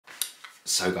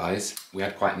So guys, we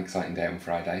had quite an exciting day on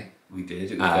Friday. We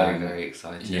did, it was very, very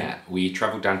exciting. Yeah, we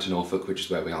travelled down to Norfolk, which is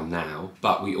where we are now,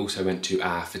 but we also went to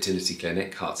our fertility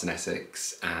clinic, Herts and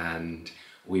Essex, and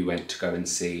we went to go and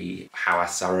see how our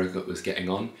surrogate was getting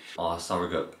on. Our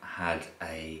surrogate had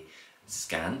a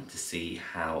scan to see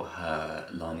how her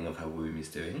lining of her womb is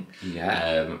doing.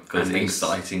 Yeah. Because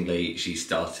excitingly, she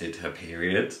started her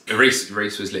period. Reese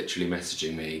was literally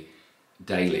messaging me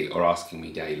daily or asking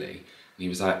me daily, and he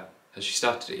was like, has she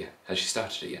started it yet? Has she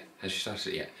started it yet? Has she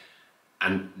started it yet?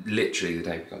 And literally the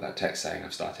day we got that text saying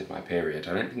I've started my period,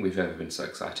 I don't think we've ever been so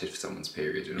excited for someone's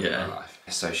period in all our life.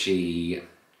 So she...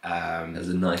 there's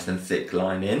a nice and thick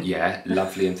lining. Yeah,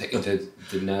 lovely and thick.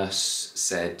 The nurse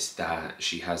said that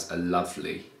she has a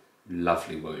lovely,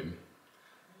 lovely womb.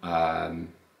 And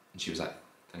she was like,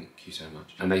 thank you so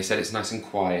much. And they said it's nice and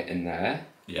quiet in there.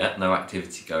 Yeah, no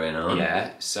activity going on.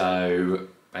 Yeah, so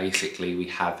basically we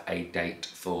have a date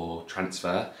for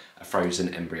transfer, a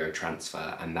frozen embryo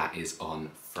transfer, and that is on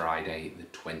Friday the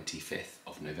 25th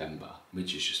of November,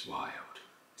 which is just wild.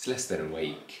 It's less than a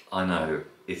week. I know,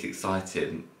 it's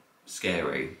exciting,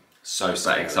 scary. So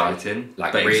scary. Exciting,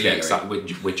 like really excited.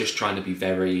 We're just trying to be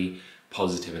very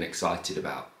positive and excited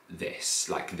about this,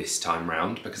 like this time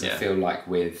round, because I feel like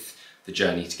with the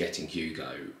journey to getting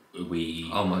Hugo,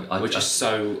 we're just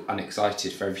so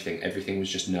unexcited for everything. Everything was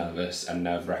just nervous and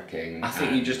nerve-wracking. I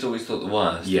think you just always thought the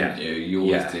worst, didn't you? You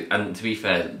always did. And to be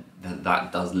fair,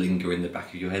 that does linger in the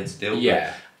back of your head still.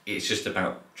 Yeah. It's just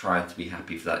about trying to be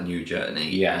happy for that new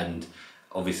journey. Yeah. And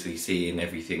obviously seeing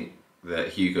everything that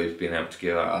Hugo's been able to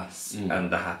give us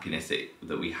and the happiness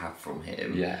that we have from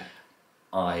him. Yeah.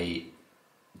 I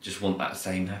just want that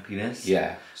same happiness.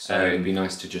 Yeah. So it'd be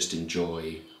nice to just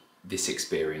enjoy this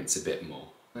experience a bit more.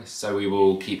 So we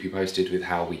will keep you posted with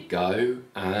how we go,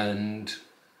 and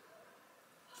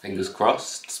fingers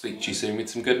crossed, speak to you soon with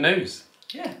some good news.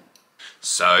 Yeah.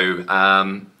 So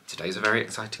today's a very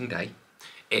exciting day.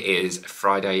 It is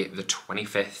Friday the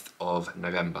 25th of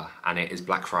November, and it is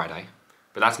Black Friday.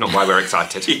 But that's not why we're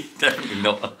excited. Definitely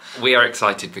not. We are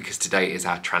excited because today is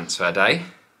our transfer day.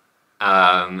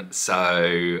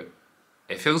 So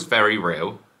it feels very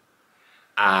real.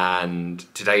 And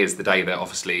today is the day that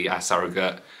obviously our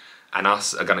surrogate and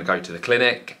us are going to go to the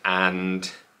clinic,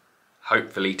 and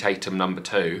hopefully Tatum number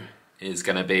 2 is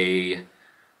going to be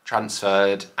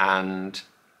transferred, and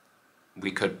we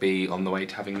could be on the way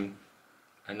to having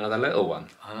another little one.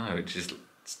 I know, it's just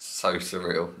so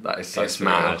surreal. That is so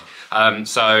surreal. Mad.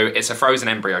 So it's a frozen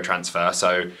embryo transfer,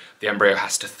 so the embryo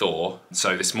has to thaw.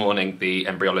 So this morning the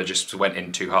embryologists went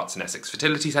into Herts and Essex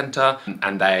Fertility Centre,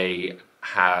 and they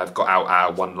have got out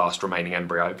our one last remaining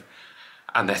embryo,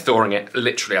 and they're thawing it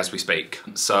literally as we speak.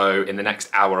 So in the next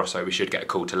hour or so we should get a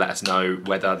call to let us know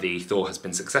whether the thaw has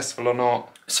been successful or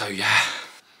not. So yeah,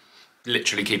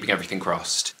 literally keeping everything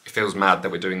crossed. It feels mad that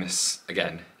we're doing this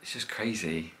again. It's just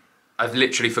crazy. I've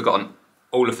literally forgotten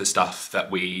all of the stuff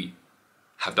that we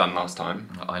have done last time.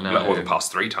 I know. Or the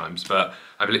past 3 times, but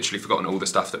I've literally forgotten all the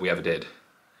stuff that we ever did.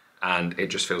 And it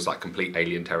just feels like complete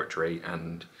alien territory,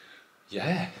 and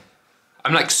yeah.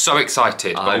 I'm like so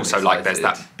excited, but also like there's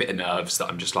that bit of nerves that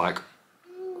I'm just like,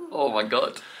 oh my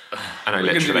God. I know,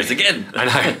 we're literally. Gonna do this again. I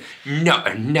know, not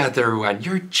another one,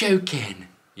 you're joking.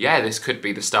 Yeah, this could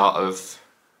be the start of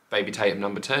baby Tatum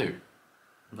number 2.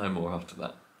 No more after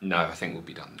that. No, I think we'll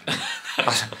be done.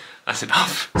 That's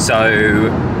enough. So,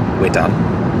 we're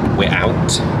done. We're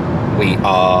out. We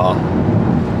are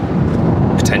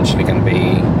potentially going to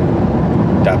be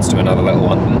dads to another little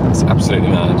one. It's absolutely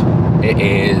mad.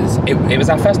 It was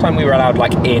our first time we were allowed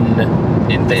like in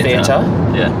the theatre.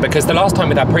 Yeah. Because the last time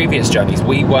with our previous journeys,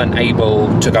 we weren't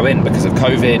able to go in because of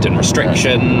COVID and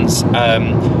restrictions.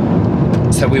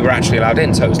 So we were actually allowed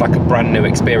in. So it was like a brand new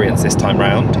experience this time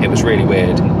round. It was really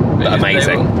weird, but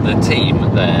amazing. The team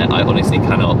there, I honestly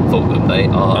cannot fault them. They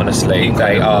are honestly,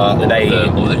 incredible.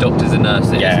 All the doctors and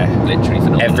nurses, literally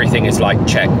phenomenal. Everything is like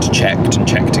checked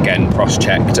again,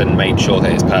 cross-checked, and made sure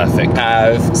that it's perfect.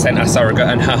 Have sent our surrogate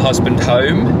and her husband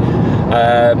home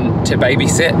to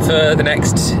babysit for the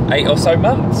next 8 or so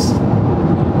months,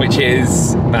 which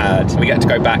is mad. We get to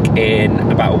go back in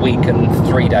about a week and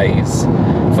 3 days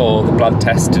for the blood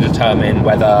test to determine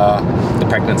whether the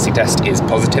pregnancy test is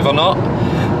positive or not.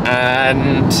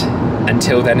 And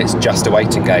until then, it's just a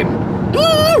waiting game.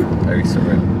 Very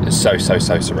surreal. So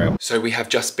surreal. So we have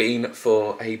just been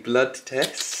for a blood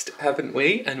test, haven't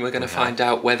we? And we're going to find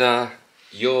out whether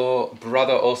your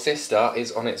brother or sister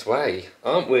is on its way,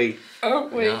 aren't we?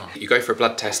 Yeah. You go for a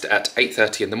blood test at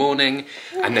 8:30 in the morning,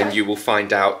 and then you will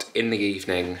find out in the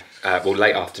evening, well,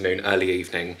 late afternoon, early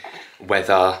evening,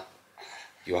 whether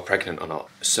you are pregnant or not.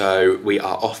 So we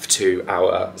are off to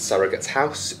our surrogate's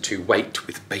house to wait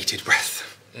with bated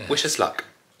breath. Yeah. Wish us luck.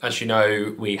 As you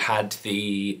know, we had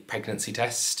the pregnancy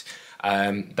test.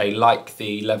 They like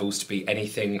the levels to be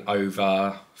anything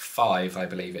over 5, I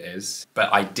believe it is.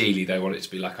 But ideally they want it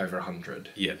to be like over 100.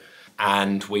 Yeah.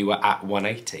 And we were at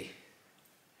 180.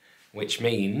 Which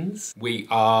means we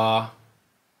are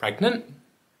pregnant.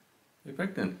 You're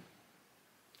pregnant.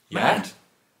 Yeah. Mad.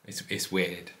 It's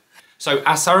weird. So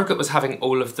our surrogate was having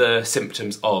all of the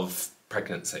symptoms of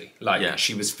pregnancy. Like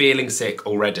she was feeling sick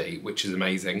already, which is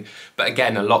amazing. But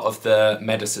again, a lot of the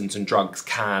medicines and drugs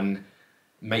can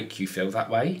make you feel that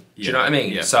way. Do you know what I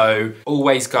mean? Yeah. So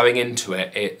always going into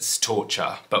it, it's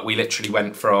torture. But we literally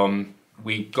went from,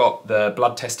 we got the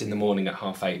blood test in the morning at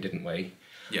 8:30, didn't we?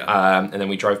 Yeah. And then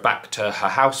we drove back to her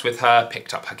house with her,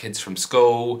 picked up her kids from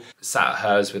school, sat at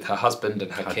hers with her husband and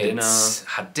her kids,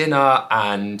 had dinner,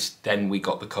 and then we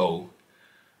got the call.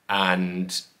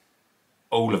 And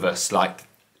all of us, like,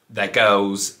 their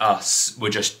girls, us, were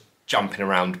just jumping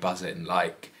around, buzzing,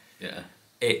 like,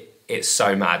 it's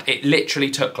so mad. It literally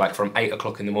took, like, from 8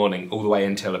 o'clock in the morning all the way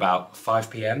until about 5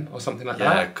 p.m. or something like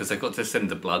that. Yeah, because they've got to send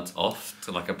the bloods off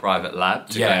to, like, a private lab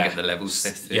to go and get the levels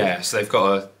tested. Yeah, so they've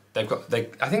got I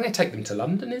think they take them to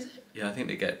London, is it? Yeah, I think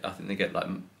they get like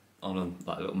on a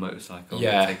like little motorcycle.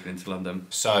 Yeah, take them into London.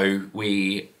 So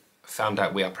we found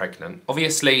out we are pregnant.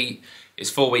 Obviously, it's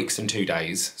 4 weeks and 2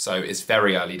 days, so it's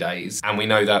very early days, and we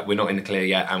know that we're not in the clear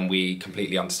yet, and we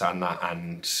completely understand that,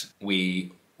 and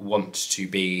we want to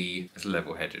be as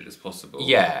level-headed as possible.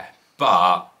 Yeah,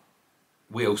 but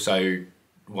we also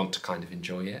want to kind of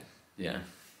enjoy it. Yeah.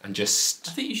 And just...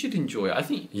 I think you should enjoy it. I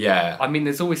think... Yeah. I mean,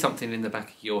 there's always something in the back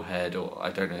of your head, or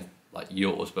I don't know if, like,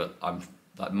 yours, but I'm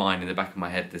like mine in the back of my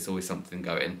head, there's always something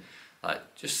going, like,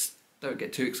 just don't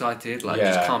get too excited, like,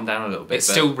 just calm down a little bit. It's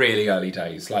still really early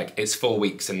days. Like, it's 4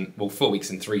 weeks and... Well, 4 weeks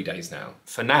and 3 days now.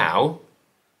 For now,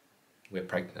 we're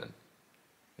pregnant.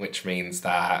 Which means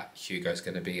that Hugo's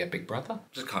going to be a big brother.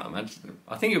 Just can't imagine him.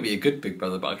 I think he'll be a good big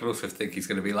brother, but I can also think he's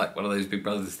going to be like one of those big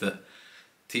brothers that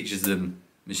teaches them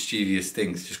mischievous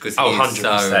things just because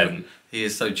he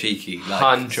is so cheeky.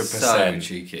 Like, 100%. So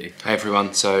cheeky. Hey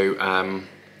everyone, so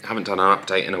haven't done an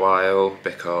update in a while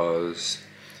because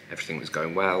everything was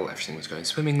going well, everything was going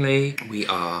swimmingly. We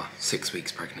are 6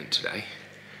 weeks pregnant today,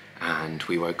 and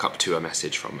we woke up to a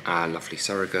message from our lovely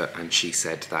surrogate, and she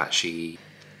said that she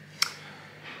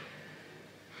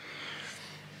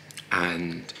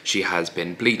has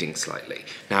been bleeding slightly.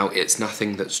 Now, it's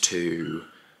nothing that's too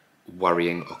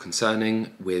worrying or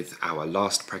concerning. With our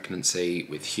last pregnancy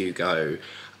with Hugo,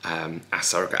 our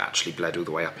surrogate actually bled all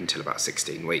the way up until about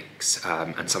 16 weeks,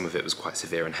 and some of it was quite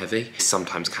severe and heavy.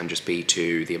 Sometimes can just be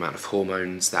to the amount of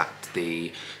hormones that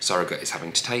the surrogate is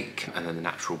having to take, and then the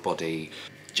natural body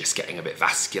just getting a bit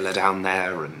vascular down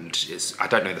there, and I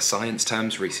don't know the science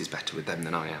terms, Reese is better with them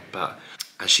than I am, but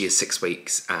as she is 6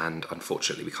 weeks, and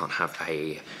unfortunately we can't have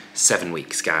a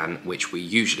 7-week scan, which we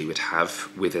usually would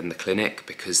have within the clinic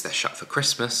because they're shut for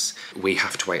Christmas. We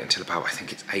have to wait until about, I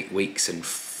think it's 8 weeks and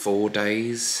 4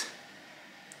 days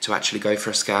to actually go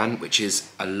for a scan, which is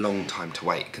a long time to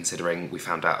wait considering we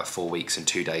found out at 4 weeks and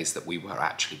 2 days that we were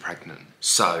actually pregnant.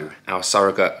 So our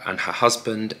surrogate and her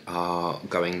husband are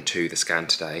going to the scan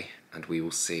today, and we will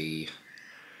see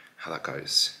how that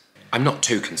goes. I'm not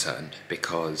too concerned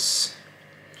because,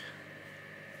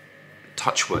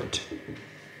 touch wood,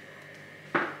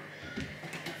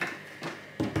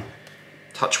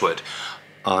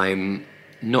 I'm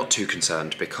not too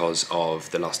concerned because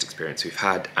of the last experience we've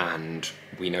had, and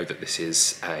we know that this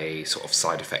is a sort of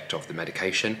side effect of the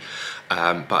medication,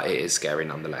 but it is scary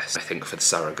nonetheless. I think for the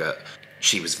surrogate,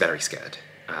 she was very scared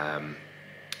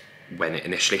when it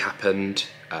initially happened,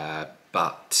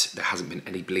 but there hasn't been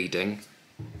any bleeding.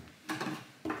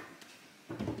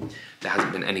 There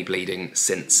hasn't been any bleeding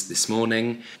since this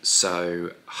morning,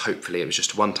 so hopefully it was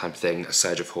just a one-time thing, a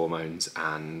surge of hormones,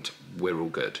 and we're all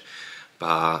good.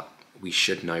 But we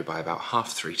should know by about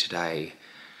 3:30 today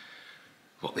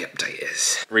what the update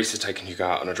is. Reese has taken Hugo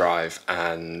out on a drive,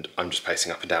 and I'm just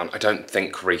pacing up and down. I don't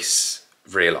think Reese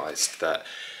realised that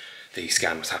the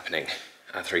scan was happening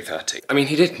at 3:30. I mean,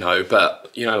 he did know,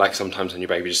 but you know, like sometimes when your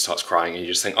baby just starts crying and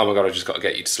you just think, oh my God, I just got to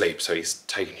get you to sleep. So he's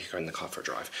taking Hugo in the car for a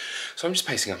drive. So I'm just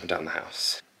pacing up and down the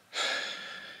house.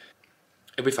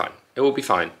 It'll be fine. It will be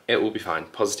fine. It will be fine.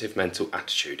 Positive mental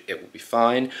attitude. It will be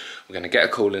fine. We're going to get a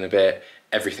call in a bit.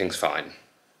 Everything's fine.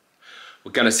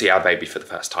 We're going to see our baby for the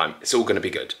first time. It's all going to be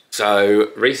good.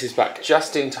 So Reese is back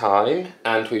just in time,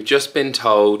 and we've just been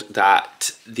told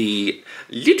that the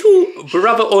little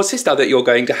brother or sister that you're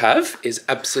going to have is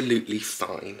absolutely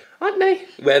fine, aren't they?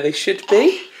 Where they should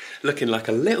be. looking like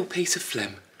a little piece of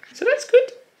phlegm. So that's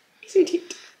good, isn't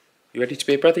it? You ready to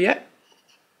be a brother yet?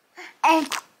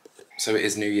 So it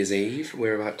is New Year's Eve.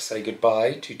 We're about to say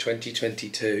goodbye to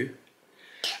 2022.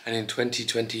 And in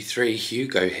 2023,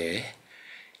 Hugo here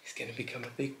is going to become a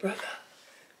big brother.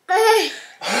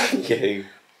 Aren't you?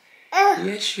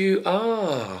 Yes, you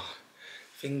are.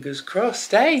 Fingers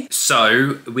crossed, eh?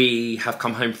 So, we have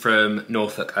come home from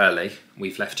Norfolk early.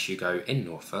 We've left Hugo in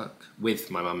Norfolk with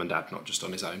my mum and dad, not just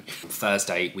on his own.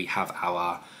 Thursday, we have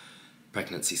our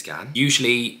pregnancy scan.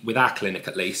 Usually, with our clinic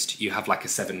at least, you have like a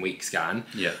 7-week scan.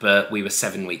 Yeah. But we were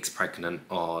 7 weeks pregnant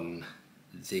on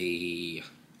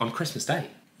Christmas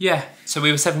Day. Yeah, so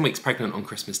we were 7 weeks pregnant on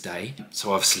Christmas Day.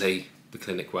 So obviously, the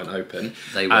clinic weren't open.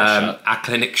 They were shut. Our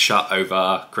clinic shut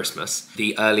over Christmas.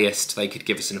 The earliest they could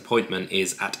give us an appointment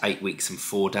is at 8 weeks and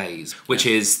 4 days, which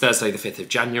is Thursday the 5th of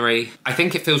January. I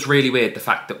think it feels really weird, the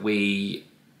fact that we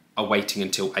are waiting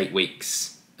until 8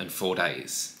 weeks and 4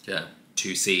 days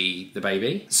to see the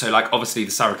baby. So like obviously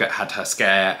the surrogate had her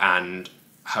scare and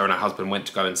her husband went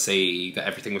to go and see that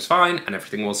everything was fine, and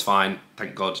everything was fine,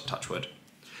 thank God, touch wood.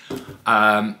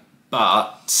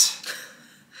 But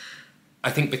I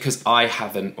think because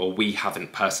we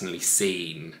haven't personally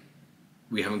seen,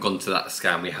 we haven't gone to that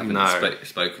scan. We haven't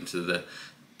spoken to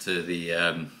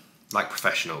the like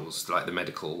professionals, like the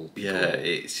medical people. Yeah,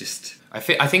 it's just. I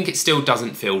think it still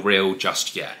doesn't feel real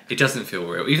just yet. It doesn't feel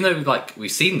real, even though we've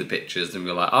seen the pictures and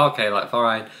we're like, oh, okay, like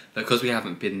fine, because we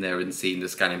haven't been there and seen the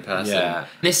scan in person. Yeah.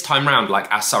 This time round, like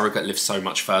our surrogate lives so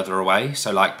much further away.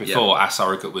 So like before, our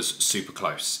surrogate was super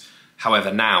close.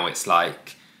 However, now it's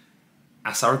like.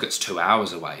 Our surrogate's 2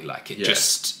 hours away. Like it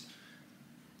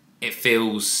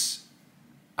feels,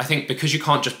 I think because you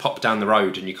can't just pop down the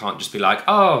road and you can't just be like,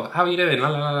 oh, how are you doing? La,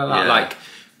 la, la, la. Like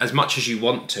as much as you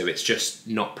want to, it's just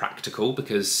not practical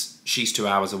because she's 2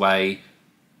 hours away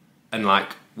and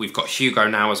like we've got Hugo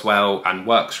now as well and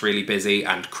work's really busy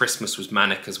and Christmas was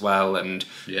manic as well and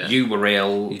you were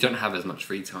ill. You don't have as much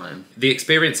free time. The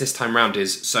experience this time round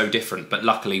is so different, but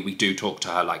luckily we do talk to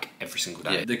her like every single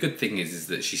day. Yeah, the good thing is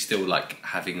that she's still like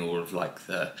having all of like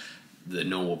the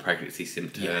normal pregnancy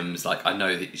symptoms. Like I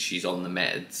know that she's on the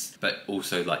meds, but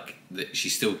also like that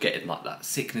she's still getting like that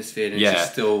sickness feeling.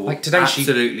 She's still like today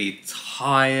absolutely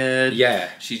tired. Yeah.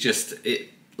 She just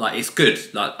like it's good.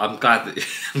 Like I'm glad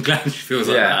she feels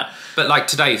like that. But like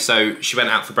today, so she went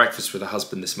out for breakfast with her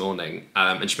husband this morning,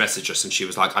 and she messaged us and she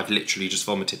was like, "I've literally just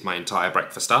vomited my entire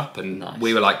breakfast up," and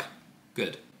we were like,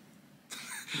 "Good."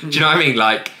 Do you know what I mean?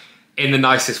 Like in the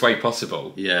nicest way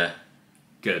possible. Yeah.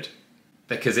 Good.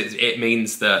 Because it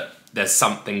means that there's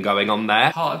something going on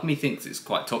there. Part of me thinks it's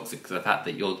quite toxic because the fact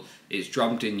that it's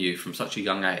drummed in you from such a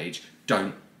young age.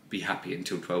 Don't be happy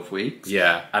until 12 weeks.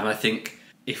 Yeah. And I think.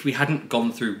 If we hadn't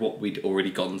gone through what we'd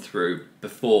already gone through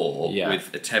before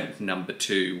with attempt number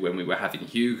 2 when we were having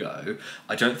Hugo,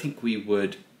 I don't think we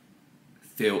would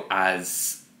feel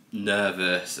as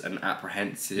nervous and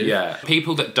apprehensive. Yeah.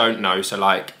 People that don't know, so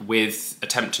like with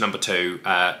attempt number 2,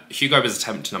 Hugo was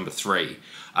attempt number 3.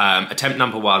 Attempt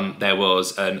number 1, there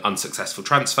was an unsuccessful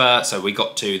transfer, so we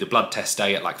got to the blood test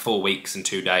day at like 4 weeks and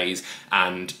 2 days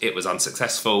and it was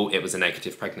unsuccessful. It was a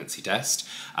negative pregnancy test.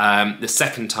 The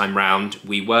second time round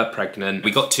we were pregnant.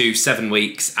 We got to 7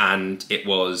 weeks and it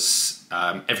was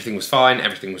everything was fine,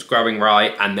 everything was growing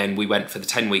right, and then we went for the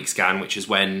 10-week scan, which is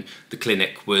when the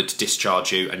clinic would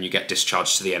discharge you and you get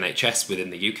discharged to the NHS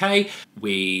within the UK.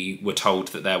 We were told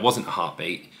that there wasn't a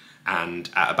heartbeat. And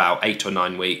at about 8 or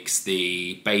 9 weeks,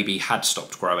 the baby had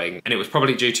stopped growing. And it was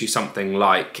probably due to something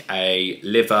like a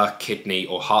liver, kidney,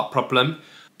 or heart problem.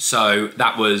 So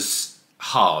that was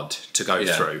hard to go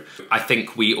through. I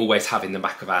think we always have in the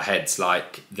back of our heads,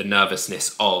 like, the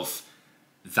nervousness of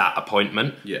that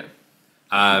appointment. Yeah,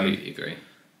 I completely agree.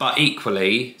 But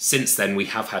equally, since then, we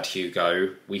have had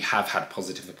Hugo. We have had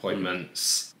positive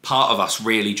appointments. Part of us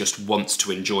really just wants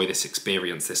to enjoy this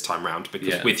experience this time round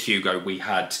because with Hugo, we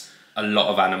had a lot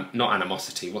of not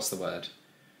animosity, what's the word?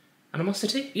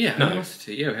 Animosity? Yeah, no.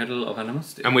 Animosity. Yeah, we had a lot of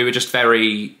animosity. And we were just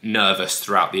very nervous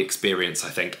throughout the experience, I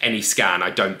think. Any scan, I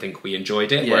don't think we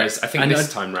enjoyed it, whereas I think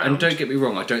this time round... And don't get me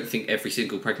wrong, I don't think every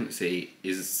single pregnancy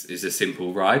is a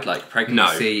simple ride. Like,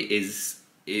 pregnancy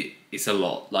it's a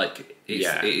lot. Like,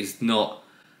 it is not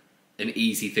an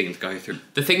easy thing to go through.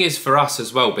 The thing is, for us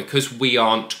as well, because we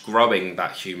aren't growing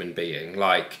that human being,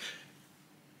 like...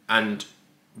 And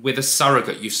with a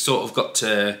surrogate, you've sort of got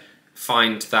to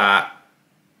find that...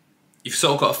 You've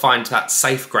sort of got to find that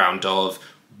safe ground of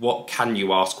what can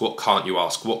you ask, what can't you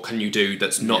ask, what can you do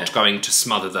that's not going to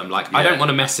smother them. Like, I don't want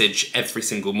to message every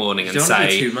single morning and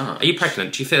say, too much. Are you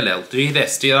pregnant? Do you feel ill? Do you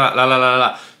this? Do you that? La la la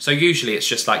la. So usually it's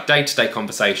just like day-to-day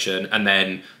conversation, and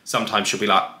then sometimes she'll be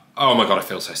like, oh my God, I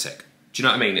feel so sick. Do you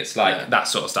know what I mean? It's like that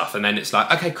sort of stuff. And then it's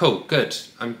like, okay, cool, good.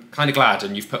 I'm kind of glad,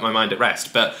 and you've put my mind at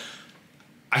rest. But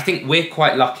I think we're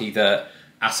quite lucky that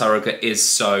our surrogate is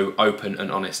so open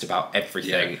and honest about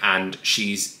everything, and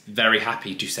she's very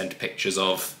happy to send pictures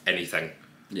of anything.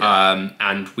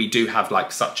 And we do have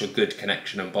like such a good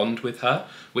connection and bond with her,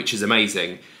 which is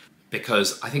amazing,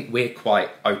 because I think we're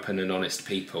quite open and honest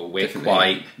people. We're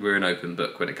an open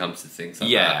book when it comes to things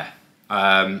like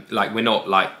that. Like, we're not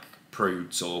like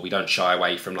prudes, or we don't shy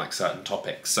away from like certain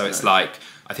topics. So it's like,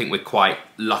 I think we're quite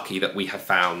lucky that we have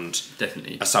found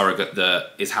a surrogate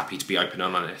that is happy to be open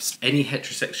and honest. Any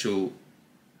heterosexual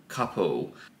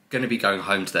couple going to be going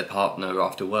home to their partner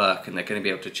after work, and they're going to be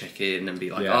able to check in and be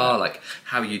like, oh, like,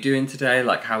 how are you doing today?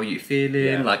 Like, how are you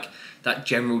feeling? Like, that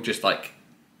general just like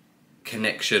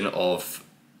connection of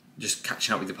just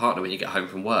catching up with your partner when you get home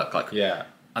from work. Like,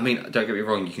 I mean, don't get me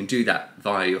wrong, you can do that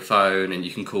via your phone, and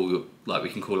you can call, like, we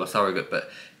can call our surrogate, but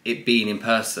it being in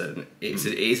person, it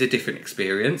is a different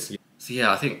experience. So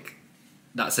yeah, I think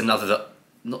that's another,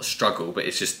 not struggle, but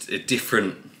it's just a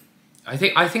different... I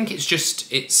think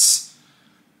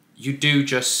you do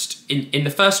just, in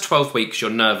the first 12 weeks, you're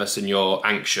nervous and you're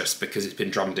anxious because it's been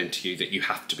drummed into you that you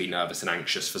have to be nervous and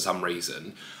anxious for some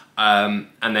reason. And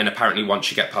then apparently once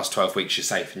you get past 12 weeks, you're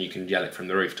safe and you can yell it from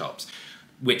the rooftops.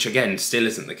 Which again, still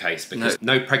isn't the case, because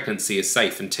no pregnancy is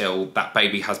safe until that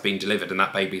baby has been delivered and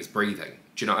that baby is breathing.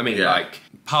 Do you know what I mean? Like,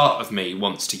 part of me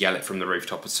wants to yell it from the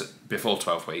rooftop before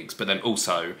 12 weeks, but then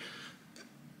also,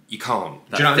 you can't.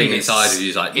 That do you know thing what I mean? inside of you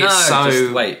is like, no,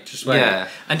 just wait, just wait. Yeah.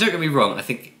 And don't get me wrong, I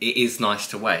think it is nice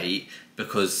to wait,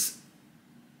 because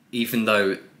even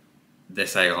though they're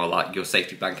saying, oh, like, your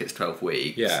safety blanket's 12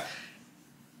 weeks,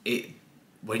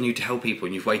 when you tell people,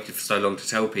 and you've waited for so long to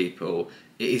tell people,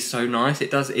 it is so nice. It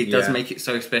does make it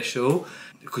so special,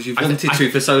 because you've wanted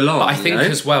to for so long. But I think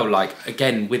as well, like,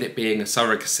 again, with it being a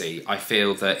surrogacy, I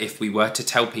feel that if we were to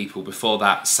tell people before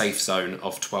that safe zone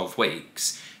of 12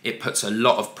 weeks, it puts a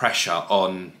lot of pressure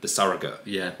on the surrogate.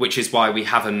 Yeah. Which is why we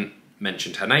haven't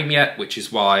mentioned her name yet, which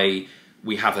is why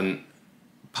we haven't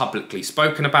publicly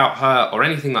spoken about her or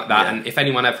anything like that. And if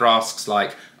anyone ever asks,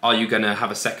 like, are you going to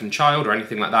have a second child or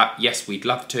anything like that? Yes, we'd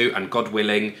love to, and God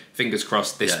willing, fingers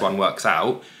crossed, this one works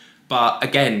out. But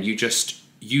again, you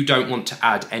don't want to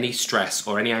add any stress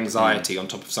or any anxiety on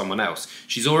top of someone else.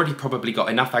 She's already probably got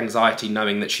enough anxiety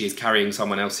knowing that she is carrying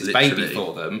someone else's baby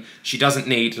for them. She doesn't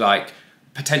need, like,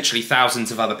 potentially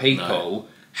thousands of other people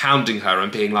hounding her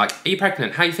and being like, are you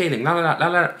pregnant? How are you feeling? La, la, la, la,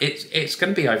 la. It's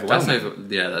going to be overwhelming.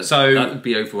 That would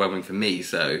be overwhelming for me,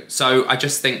 so I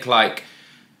just think, like,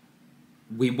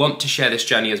 we want to share this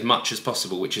journey as much as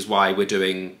possible, which is why we're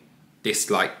doing this,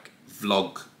 like,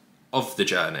 vlog of the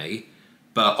journey.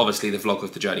 But obviously the vlog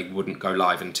of the journey wouldn't go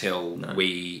live until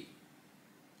we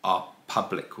are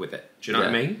public with it. Do you know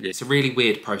what I mean? Yeah. It's a really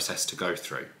weird process to go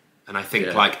through. And I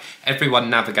think, like, everyone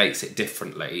navigates it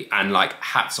differently, and, like,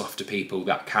 hats off to people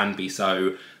that can be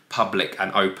so public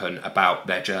and open about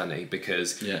their journey,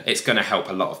 because it's going to help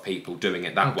a lot of people doing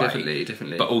it that way.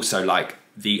 Definitely. But also, like,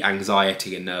 the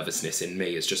anxiety and nervousness in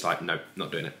me is just like, no,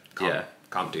 not doing it.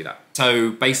 Can't do that.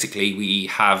 So basically, we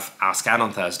have our scan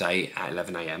on Thursday at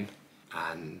 11 AM,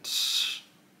 and that's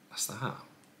that.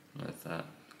 That's that.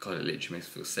 God, it literally makes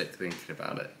me feel sick thinking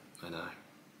about it. I know.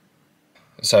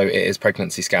 So it is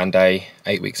pregnancy scan day,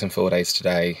 8 weeks and 4 days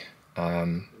today.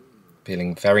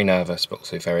 Feeling very nervous, but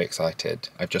also very excited.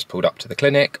 I've just pulled up to the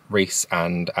clinic. Reese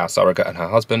and our surrogate and her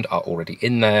husband are already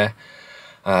in there.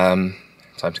 Time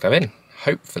to go in.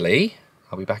 Hopefully,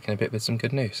 I'll be back in a bit with some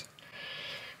good news.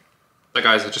 So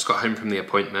guys, I just got home from the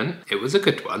appointment. It was a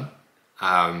good one.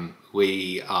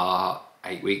 We are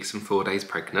 8 weeks and 4 days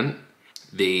pregnant.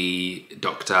 The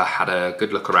doctor had a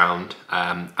good look around.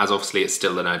 As obviously it's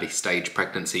still an early stage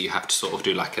pregnancy, you have to sort of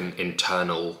do like an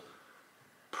internal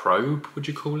probe, would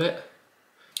you call it?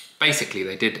 Basically,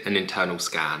 they did an internal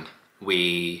scan.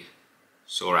 We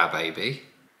saw our baby.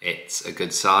 It's a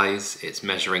good size, it's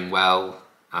measuring well.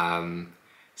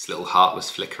 His little heart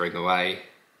was flickering away.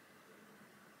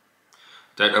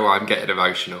 Don't know why I'm getting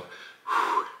emotional.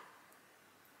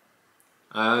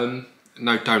 No,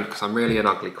 don't, because I'm really an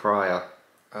ugly crier.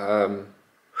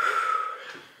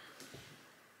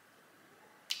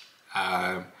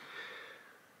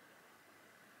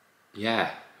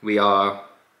 Yeah, we are.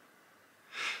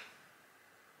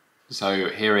 So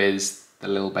here is the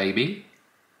little baby.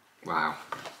 Wow.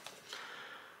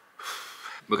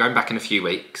 We're going back in a few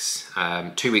weeks,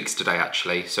 2 weeks today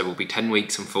actually, so we'll be 10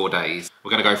 weeks and 4 days.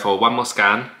 We're gonna go for one more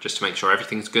scan, just to make sure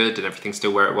everything's good and everything's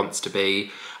still where it wants to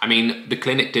be. I mean, the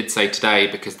clinic did say today,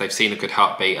 because they've seen a good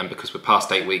heartbeat and because we're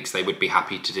past 8 weeks, they would be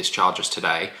happy to discharge us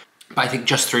today. But I think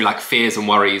just through like fears and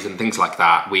worries and things like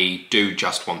that, we do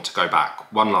just want to go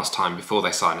back one last time before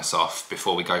they sign us off,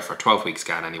 before we go for a 12-week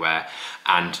scan anywhere,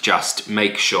 and just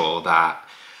make sure that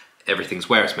everything's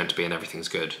where it's meant to be and everything's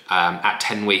good. At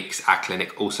 10 weeks, our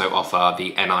clinic also offer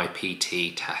the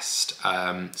NIPT test.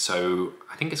 So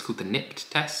I think it's called the NIPT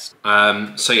test.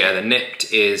 So yeah, the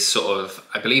NIPT is sort of,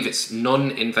 I believe it's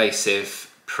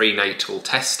non-invasive prenatal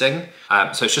testing.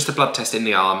 So it's just a blood test in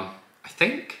the arm, I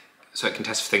think. So it can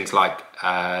test for things like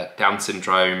Down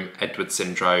syndrome, Edwards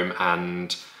syndrome,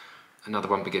 and another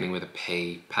one beginning with a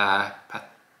P, Patau's.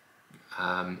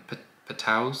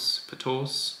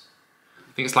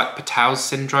 I think it's like Patau's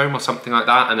syndrome or something like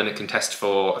that, and then it can test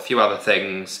for a few other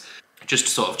things just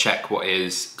to sort of check what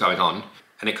is going on.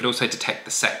 And it can also detect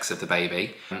the sex of the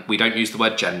baby. We don't use the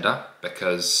word gender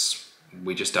because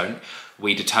we just don't.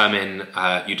 We determine,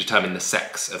 you determine the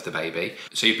sex of the baby.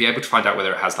 So you'd be able to find out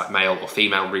whether it has like male or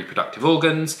female reproductive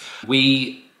organs.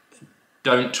 We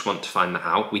don't want to find that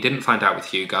out. We didn't find out with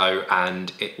Hugo,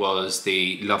 and it was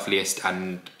the loveliest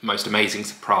and most amazing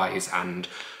surprise, and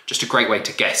just a great way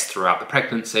to guess throughout the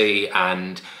pregnancy.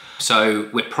 And so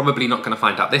we're probably not going to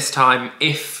find out this time.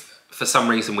 If for some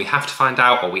reason we have to find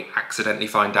out, or we accidentally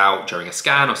find out during a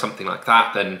scan or something like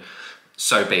that, then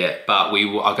so be it. But we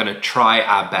are going to try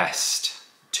our best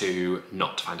to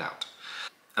not find out.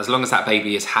 As long as that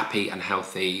baby is happy and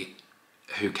healthy,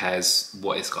 who cares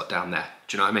what it's got down there?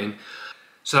 Do you know what I mean?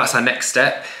 So that's our next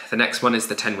step. The next one is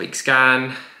the 10-week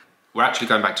scan. We're actually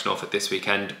going back to Norfolk this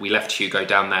weekend. We left Hugo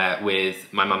down there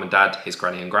with my mum and dad, his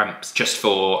granny and gramps, just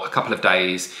for a couple of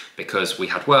days because we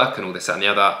had work and all this, that and the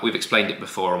other. We've explained it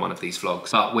before on one of these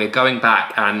vlogs, but we're going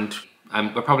back, and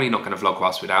we're probably not going to vlog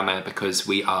whilst we're down there because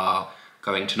we are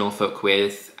going to Norfolk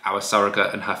with our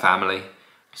surrogate and her family.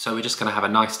 So we're just going to have a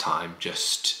nice time,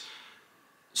 just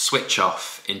switch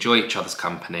off, enjoy each other's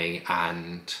company,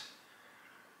 and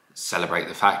celebrate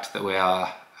the fact that we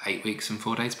are 8 weeks and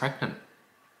 4 days pregnant.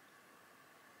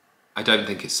 I don't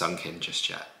think it's sunk in just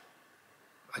yet.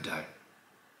 I don't.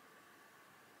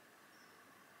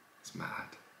 It's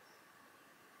mad.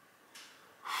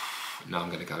 No, I'm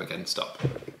gonna go again, stop.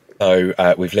 So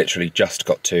we've literally just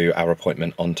got to our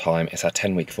appointment on time. It's our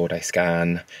 10-week 4-day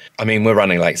scan. I mean, we're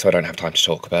running late, so I don't have time to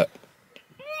talk, but...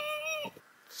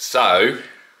 So,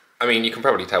 I mean, you can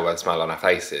probably tell by the smile on our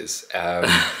faces.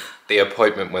 The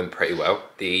appointment went pretty well.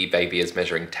 The baby is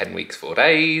measuring 10 weeks, 4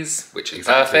 days, which is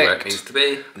exactly perfect. Where it needs to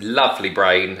be. Lovely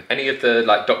brain. Any of the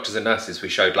like doctors and nurses we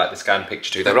showed like the scan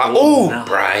picture to, they were like, oh,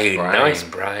 nice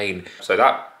brain. So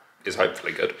that is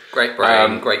hopefully good. Great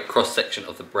brain, great cross section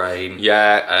of the brain.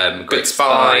 Yeah, good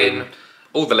spine.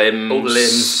 All the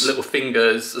limbs, little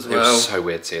fingers as well. It was so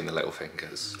weird seeing the little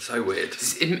fingers. So weird.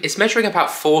 It's measuring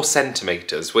about 4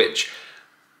 centimetres, which,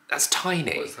 that's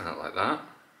tiny. What's that, like that?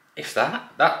 If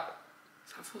that?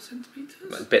 Is that 4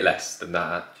 centimetres? A bit less than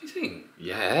that. Do you think?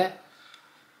 Yeah.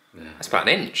 That's about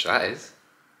an inch, that is.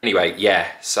 Anyway, yeah,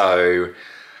 so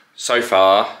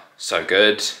far, so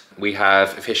good. We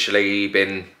have officially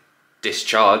been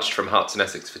discharged from Herts and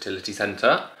Essex Fertility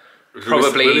Centre.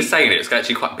 Probably. We were saying it's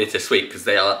actually quite bittersweet because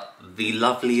they are the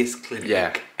loveliest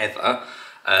clinic ever.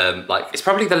 It's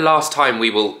probably the last time we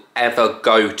will ever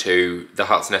go to the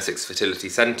Herts and Essex Fertility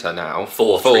Centre now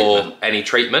for any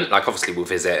treatment. Like, obviously we'll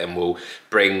visit and we'll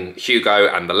bring Hugo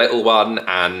and the little one,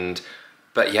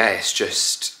 but yeah, it's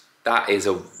just, that is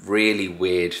a really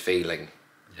weird feeling.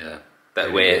 Yeah. That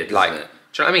we're weird, like, do you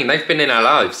know what I mean? They've been in our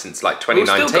lives since like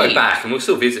 2019. We'll still go back and we'll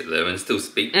still visit them and still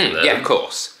speak to them. Yeah, of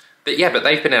course. But yeah, but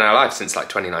they've been in our lives since like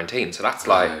 2019, so that's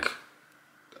like,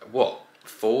 what,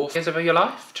 4 years of your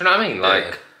life? Do you know what I mean?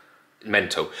 Like,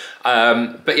 mental.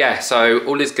 But yeah, so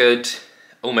all is good,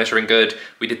 all measuring good.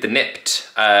 We did the NIPT,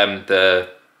 the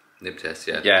NIPT test,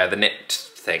 yeah, the NIPT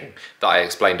thing that I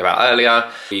explained about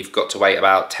earlier. We've got to wait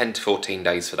about 10 to 14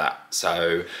 days for that,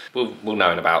 so we'll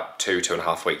know in about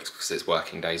 2.5 weeks because it's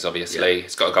working days, obviously.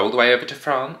 It's got to go all the way over to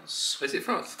France. Is it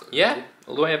France? Yeah,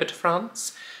 all the way over to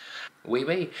France. Oui,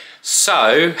 oui.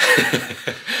 So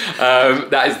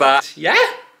that is that. Yeah,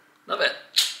 love it.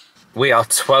 We are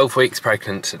 12 weeks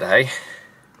pregnant today,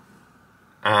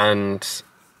 and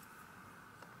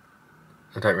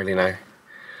I don't really know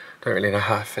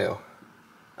how I feel.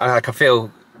 I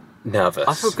feel nervous.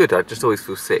 I feel good. I just always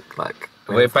feel sick. Like,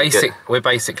 we're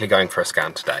basically going for a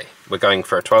scan today. We're going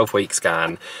for a 12-week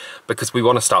scan because we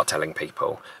want to start telling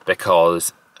people,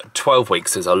 because 12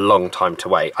 weeks is a long time to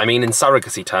wait. I mean, in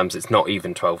surrogacy terms, it's not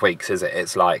even 12 weeks, is it?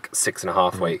 It's like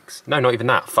 6.5 weeks. No, not even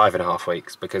that, 5.5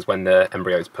 weeks, because when the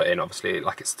embryo's put in, obviously,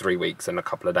 like it's 3 weeks and a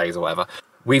couple of days or whatever.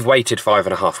 We've waited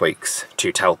 5.5 weeks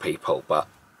to tell people, but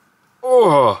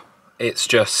oh, it's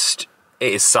just,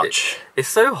 it is such... It's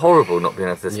so horrible not being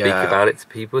able to speak about it to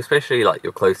people, especially like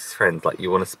your closest friends. Like, you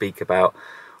want to speak about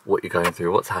what you're going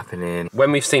through, what's happening.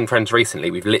 When we've seen friends recently,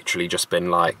 we've literally just been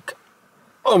like,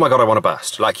 oh my God, I want to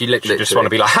burst. Like, you literally just want to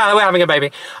be like, ah, we're having a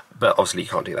baby. But obviously you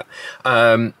can't do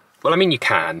that. Well, I mean, you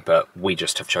can, but we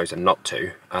just have chosen not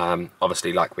to.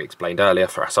 Obviously, like we explained earlier,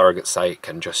 for our surrogate's sake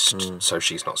and just so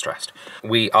she's not stressed.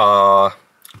 We are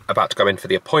about to go in for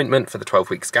the appointment for the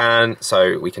 12-week scan,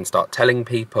 so we can start telling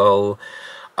people.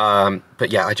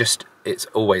 But yeah, it's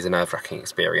always a nerve-wracking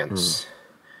experience.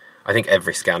 I think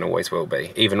every scan always will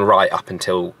be, even right up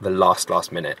until the last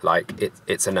minute. Like, it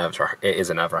is a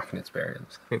nerve-wracking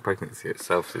experience. I think pregnancy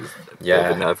itself is a bit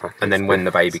of a nerve-wracking and then when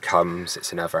the baby comes,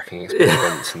 it's a nerve-wracking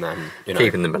experience, and then, you know,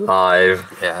 keeping them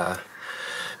alive. Yeah.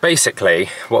 Basically,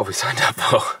 what have we signed up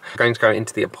for? We're going to go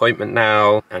into the appointment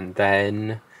now, and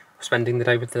then we're spending the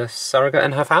day with the surrogate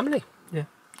and her family. Yeah.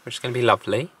 Which is going to be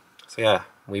lovely. So yeah,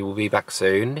 we will be back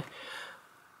soon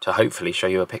to hopefully show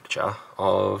you a picture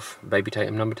of baby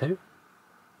Tatum number 2.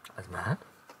 That's mad.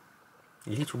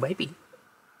 Little baby.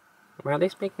 About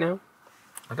this big now.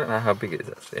 I don't know how big it is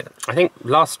actually. I think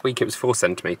last week it was 4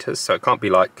 centimetres, so it can't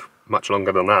be like much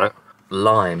longer than that.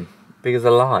 Lime. Big as a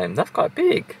lime. That's quite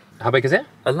big. How big is it?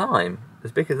 A lime.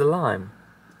 As big as a lime.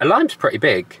 A lime's pretty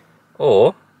big.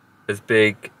 Or as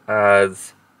big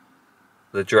as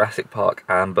the Jurassic Park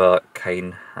amber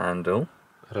cane handle.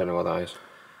 I don't know what that is.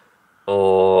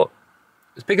 Or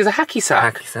as big as a hacky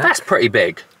sack. Hacky sack. That's pretty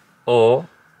big. Or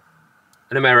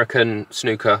an American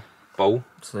snooker ball.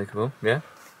 Snooker ball, yeah.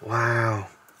 Wow.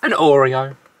 An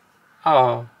Oreo.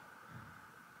 Oh.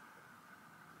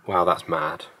 Wow, that's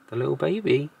mad. The little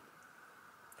baby.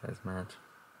 That is mad.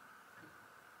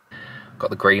 Got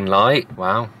the green light.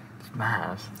 Wow. It's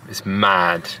mad. It's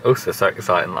mad. Also so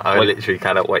exciting. Like, I literally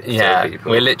cannot wait to tell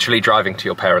people. We're literally driving to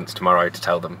your parents tomorrow to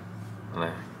tell them. I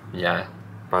know. Yeah.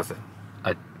 Buzzing.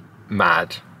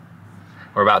 Mad.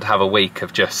 We're about to have a week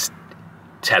of just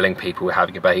telling people we're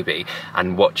having a baby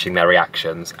and watching their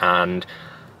reactions and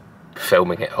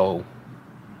filming it all,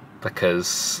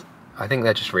 because I think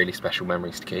they're just really special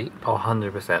memories to keep. Oh,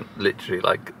 100%. Literally,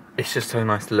 like, it's just so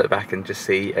nice to look back and just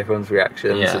see everyone's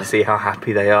reactions and see how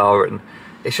happy they are, and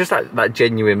it's just that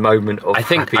genuine moment of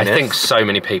happiness. I think so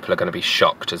many people are going to be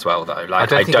shocked as well, though. Like, I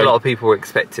don't think a lot of people were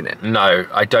expecting it. No,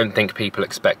 I don't think people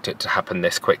expect it to happen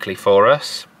this quickly for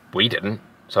us. We didn't,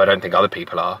 so I don't think other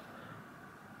people are.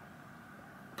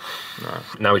 No.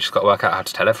 Now we just got to work out how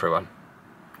to tell everyone.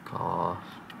 God.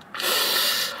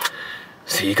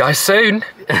 See you guys soon.